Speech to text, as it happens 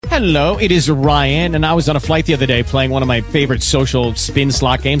Hello, it is Ryan, and I was on a flight the other day playing one of my favorite social spin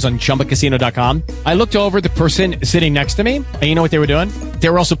slot games on ChumbaCasino.com. I looked over at the person sitting next to me, and you know what they were doing? They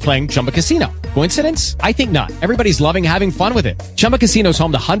were also playing Chumba Casino. Coincidence? I think not. Everybody's loving having fun with it. Chumba Casino is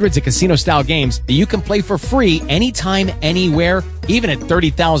home to hundreds of casino-style games that you can play for free anytime, anywhere, even at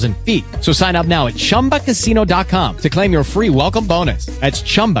 30,000 feet. So sign up now at ChumbaCasino.com to claim your free welcome bonus. That's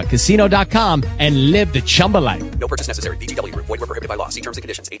ChumbaCasino.com and live the Chumba life. No purchase necessary. VGW. Void where prohibited by law. See terms and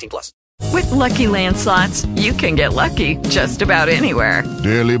conditions. 18+. With Lucky Land Slots, you can get lucky just about anywhere.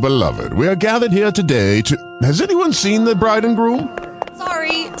 Dearly beloved, we are gathered here today to... Has anyone seen the bride and groom?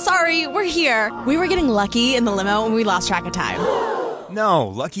 Sorry, we're here. We were getting lucky in the limo and we lost track of time. No,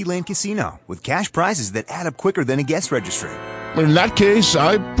 Lucky Land Casino, with cash prizes that add up quicker than a guest registry. In that case,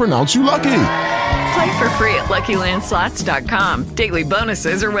 I pronounce you lucky. Play for free at LuckyLandSlots.com. Daily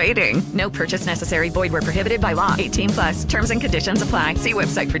bonuses are waiting. No purchase necessary. Void where prohibited by law. 18+. Terms and conditions apply. See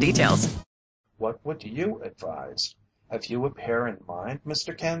website for details. What would you advise? Have you a pair in mind,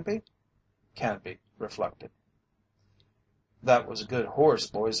 Mr. Canby? Canby reflected. That was a good horse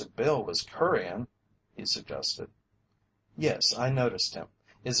Boise Bill was currying, he suggested. Yes, I noticed him.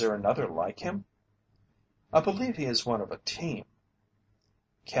 Is there another like him? I believe he is one of a team.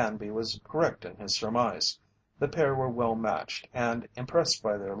 Canby was correct in his surmise. The pair were well matched, and, impressed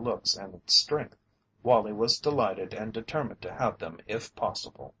by their looks and strength, Wally was delighted and determined to have them if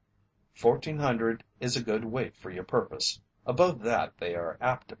possible. 1,400 is a good weight for your purpose. Above that they are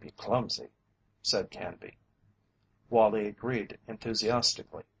apt to be clumsy, said Canby. Wally agreed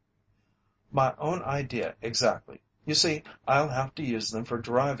enthusiastically. My own idea exactly. You see, I'll have to use them for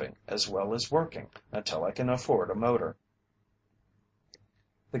driving as well as working until I can afford a motor.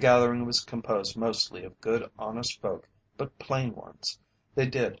 The gathering was composed mostly of good, honest folk, but plain ones. They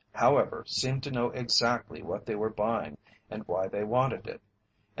did, however, seem to know exactly what they were buying and why they wanted it,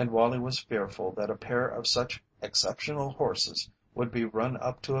 and Wally was fearful that a pair of such exceptional horses would be run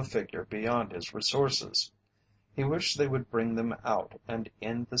up to a figure beyond his resources. He wished they would bring them out and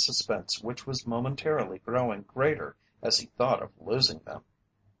end the suspense which was momentarily growing greater as he thought of losing them.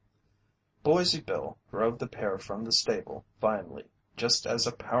 Boise Bill drove the pair from the stable finally, just as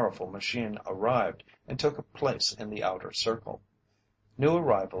a powerful machine arrived and took a place in the outer circle. New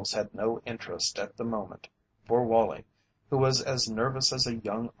arrivals had no interest at the moment for Wally, who was as nervous as a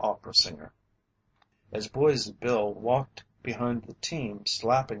young opera singer. As Boise Bill walked behind the team,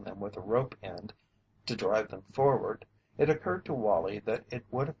 slapping them with a rope end to drive them forward, it occurred to Wally that it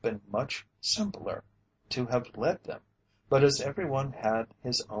would have been much simpler to have led them, but as everyone had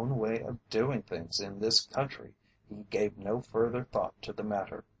his own way of doing things in this country, he gave no further thought to the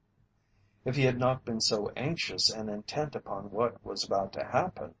matter. If he had not been so anxious and intent upon what was about to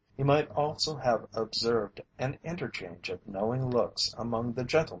happen, he might also have observed an interchange of knowing looks among the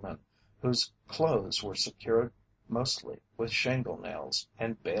gentlemen whose clothes were secured mostly with shingle nails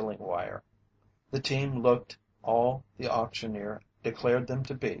and baling wire. The team looked all the auctioneer declared them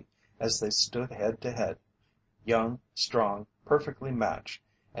to be as they stood head to head, young, strong, perfectly matched,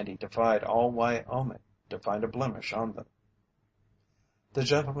 and he defied all Wyoming to find a blemish on them. The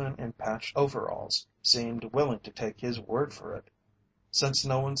gentleman in patched overalls seemed willing to take his word for it, since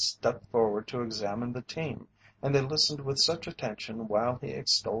no one stepped forward to examine the team, and they listened with such attention while he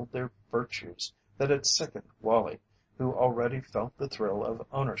extolled their virtues that it sickened Wally, who already felt the thrill of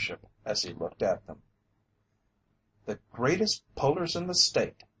ownership as he looked at them. The greatest pullers in the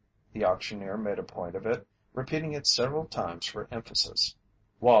state, the auctioneer made a point of it, repeating it several times for emphasis.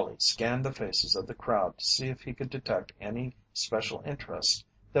 Wally scanned the faces of the crowd to see if he could detect any special interest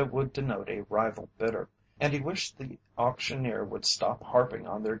that would denote a rival bidder, and he wished the auctioneer would stop harping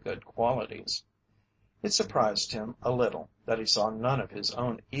on their good qualities. It surprised him a little that he saw none of his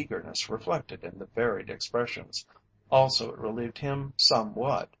own eagerness reflected in the varied expressions. Also, it relieved him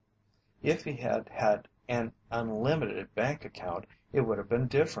somewhat. If he had had an unlimited bank account, it would have been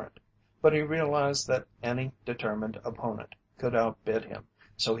different, but he realized that any determined opponent could outbid him,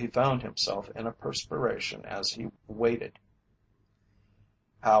 so he found himself in a perspiration as he waited.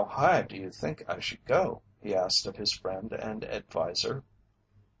 How high do you think I should go? He asked of his friend and adviser.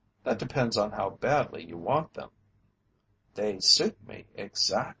 That depends on how badly you want them. They suit me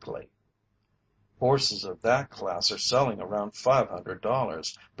exactly. Horses of that class are selling around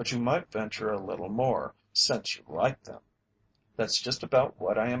 $500, but you might venture a little more, since you like them. That's just about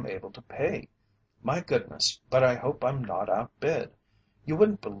what I am able to pay. My goodness, but I hope I'm not outbid. You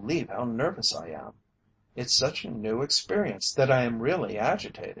wouldn't believe how nervous I am. It's such a new experience that I am really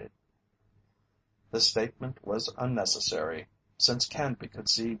agitated. The statement was unnecessary, since Canby could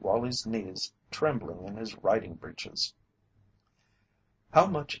see Wally's knees trembling in his riding breeches. How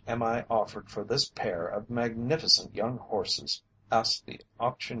much am I offered for this pair of magnificent young horses? Asked the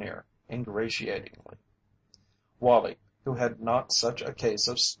auctioneer ingratiatingly. Wally, who had not such a case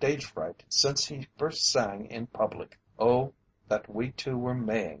of stage fright since he first sang in public, "Oh, that we two were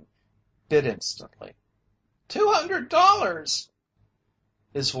Maying," bid instantly. $200!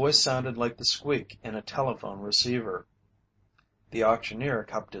 His voice sounded like the squeak in a telephone receiver. The auctioneer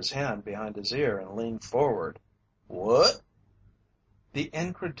cupped his hand behind his ear and leaned forward. What? The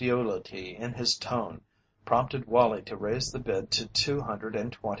incredulity in his tone prompted Wally to raise the bid to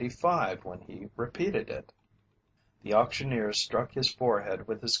 $225 when he repeated it. The auctioneer struck his forehead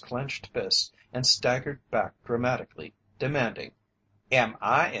with his clenched fist and staggered back dramatically, demanding, "Am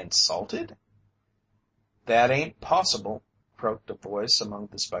I insulted?" "That ain't possible," croaked a voice among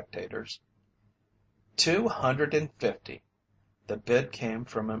the spectators. $250. The bid came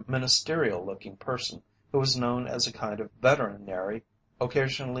from a ministerial-looking person who was known as a kind of veterinary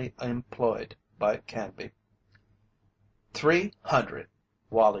occasionally employed by Canby. $300,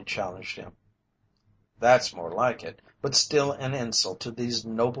 Wally challenged him. "That's more like it, but still an insult to these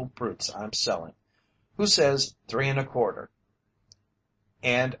noble brutes I'm selling. Who says 3¼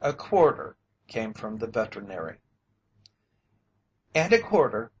 "And a quarter," came from the veterinary. "And a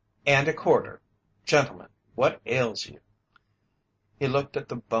quarter, and a quarter. Gentlemen, what ails you?" He looked at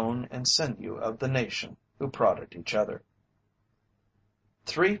the bone and sinew of the nation, who prodded each other.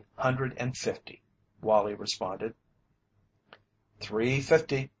 $350, Wally responded.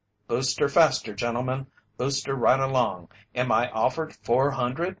 $350. Boost her faster, gentlemen. Boost her right along. Am I offered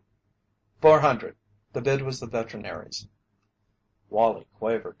 400? $400. The bid was the veterinary's. Wally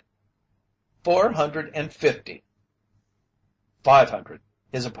quavered. $450. $500.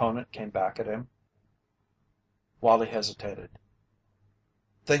 His opponent came back at him. Wally hesitated.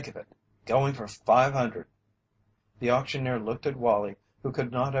 Think of it, going for 500. The auctioneer looked at Wally, who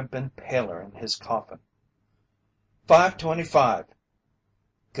could not have been paler in his coffin. 525.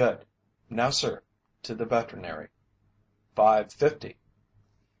 Good. Now, sir, to the veterinary. 550.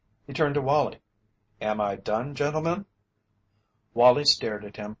 He turned to Wally. Am I done, gentlemen? Wally stared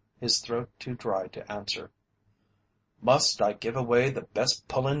at him, his throat too dry to answer. Must I give away the best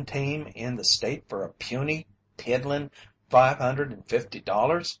pulling team in the state for a puny, piddling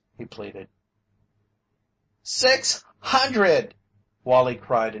 $550? He pleaded. 600! Wally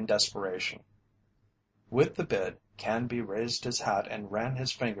cried in desperation. With the bid, Canby raised his hat and ran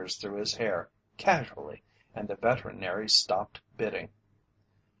his fingers through his hair, casually, and the veterinary stopped bidding.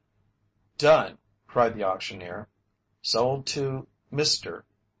 Done, cried the auctioneer. Sold to Mr.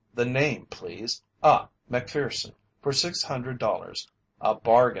 The name, please. McPherson, for $600. A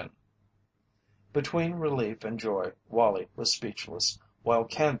bargain. Between relief and joy, Wally was speechless, while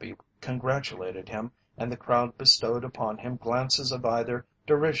Canby congratulated him, and the crowd bestowed upon him glances of either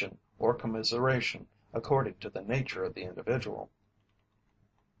derision or commiseration, according to the nature of the individual.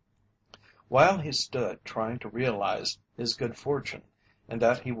 While he stood trying to realize his good fortune, and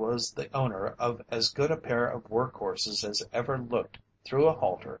that he was the owner of as good a pair of work horses as ever looked through a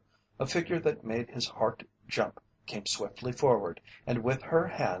halter, a figure that made his heart jump came swiftly forward, and with her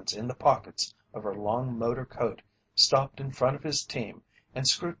hands in the pockets of her long motor coat, stopped in front of his team and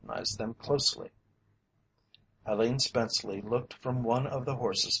scrutinized them closely. Helene Spenceley looked from one of the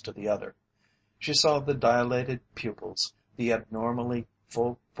horses to the other. She saw the dilated pupils, the abnormally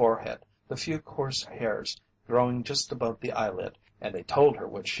full forehead, the few coarse hairs growing just above the eyelid, and they told her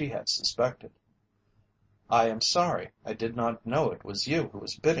what she had suspected. I am sorry, I did not know it was you who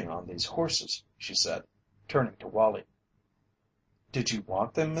was bidding on these horses, she said, turning to Wally. Did you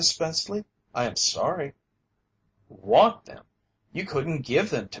want them, Miss Spenceley? I am sorry. Want them? You couldn't give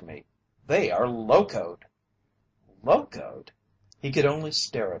them to me. They are locoed. Locoed? He could only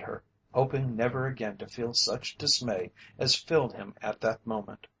stare at her, hoping never again to feel such dismay as filled him at that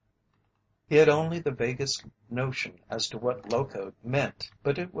moment. He had only the vaguest notion as to what locoed meant,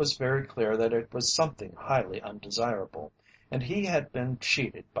 but it was very clear that it was something highly undesirable, and he had been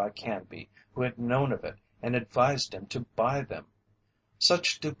cheated by Canby, who had known of it and advised him to buy them.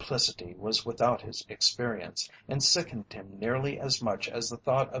 Such duplicity was without his experience, and sickened him nearly as much as the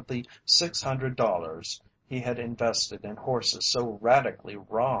thought of the $600 he had invested in horses so radically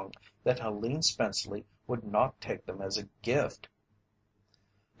wrong that Helene Spenceley would not take them as a gift.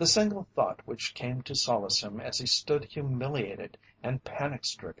 The single thought which came to solace him as he stood humiliated and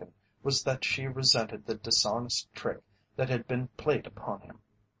panic-stricken was that she resented the dishonest trick that had been played upon him.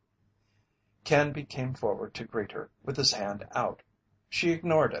 Canby came forward to greet her, with his hand out. She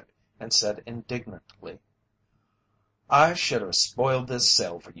ignored it, and said indignantly, I should have spoiled this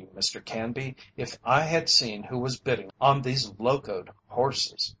sale for you, Mr. Canby, if I had seen who was bidding on these locoed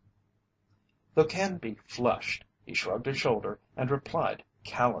horses." Though Canby flushed, he shrugged a shoulder and replied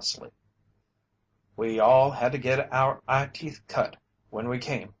callously: "We all had to get our eye teeth cut when we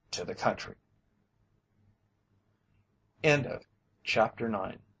came to the country." Chapter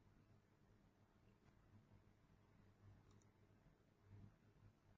 10